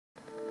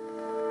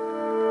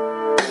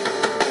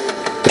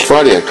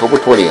Friday, October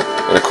 20th,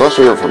 and across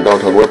the river from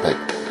downtown Winnipeg,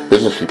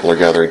 business people are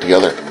gathering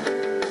together.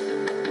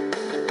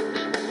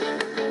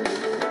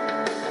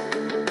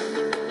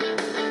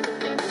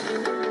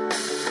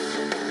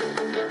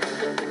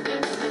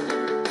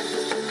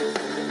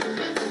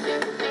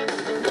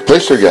 The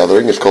place they're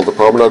gathering is called the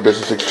Promenade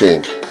Business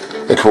Exchange.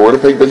 It's where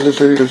Winnipeg business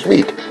leaders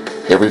meet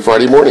every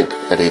Friday morning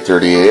at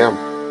 8:30 a.m.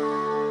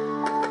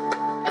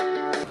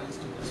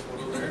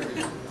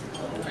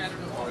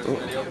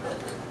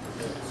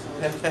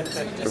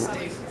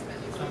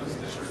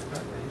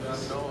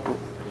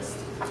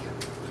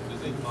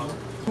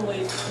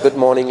 Good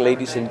morning,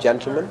 ladies and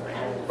gentlemen.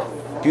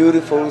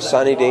 Beautiful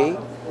sunny day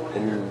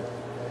in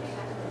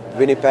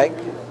Winnipeg,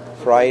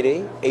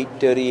 Friday,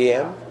 8:30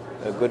 a.m.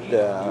 A good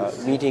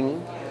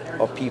meeting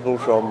of people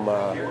from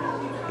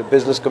the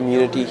business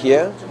community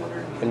here,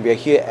 and we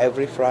are here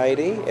every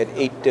Friday at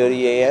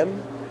 8:30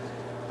 a.m.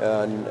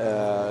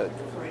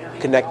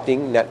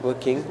 Connecting,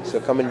 networking. So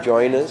come and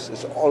join us.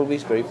 It's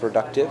always very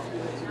productive,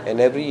 and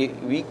every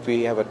week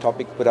we have a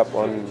topic put up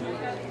on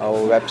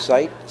our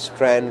website,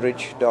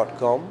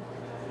 StrandRidge.com.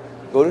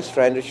 Go to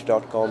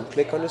StrandRidge.com,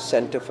 click on the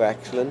Center for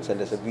Excellence, and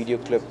there's a video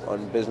clip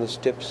on business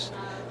tips.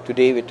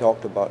 Today we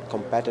talked about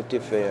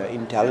competitive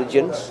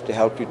intelligence to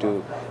help you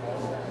to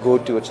go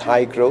towards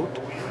high growth.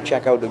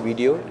 Check out the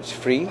video, it's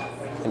free,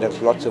 and there's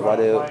lots of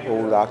other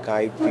old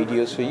archived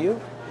videos for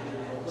you.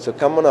 So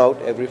come on out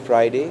every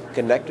Friday,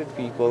 connect with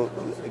people,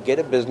 get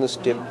a business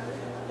tip,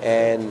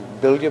 and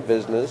build your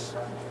business,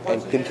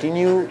 and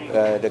continue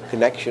the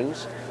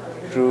connections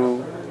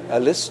through a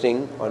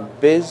listing on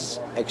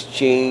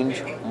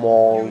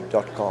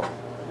bizexchangemall.com.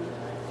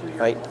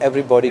 Right?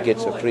 Everybody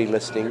gets a free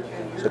listing,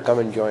 so come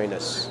and join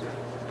us.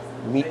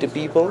 Meet the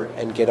people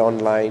and get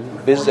online,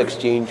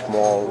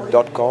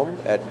 bizexchangemall.com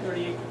at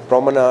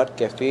Promenade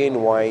Cafe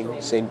and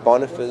Wine, St.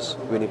 Boniface,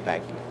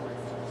 Winnipeg.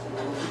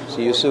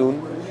 See you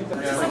soon. I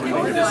have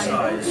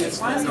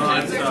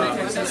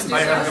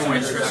no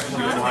interest in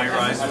doing high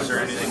rises or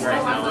anything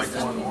right now. I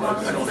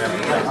don't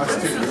have.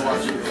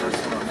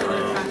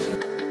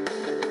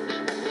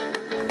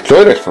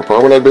 Join us for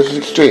Promenade Business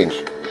Exchange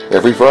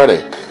every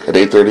Friday at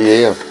 8:30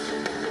 a.m.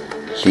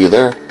 See you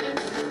there.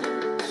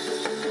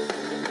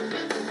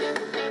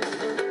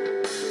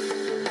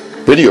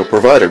 Video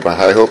provided by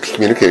High Hopes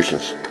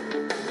Communications.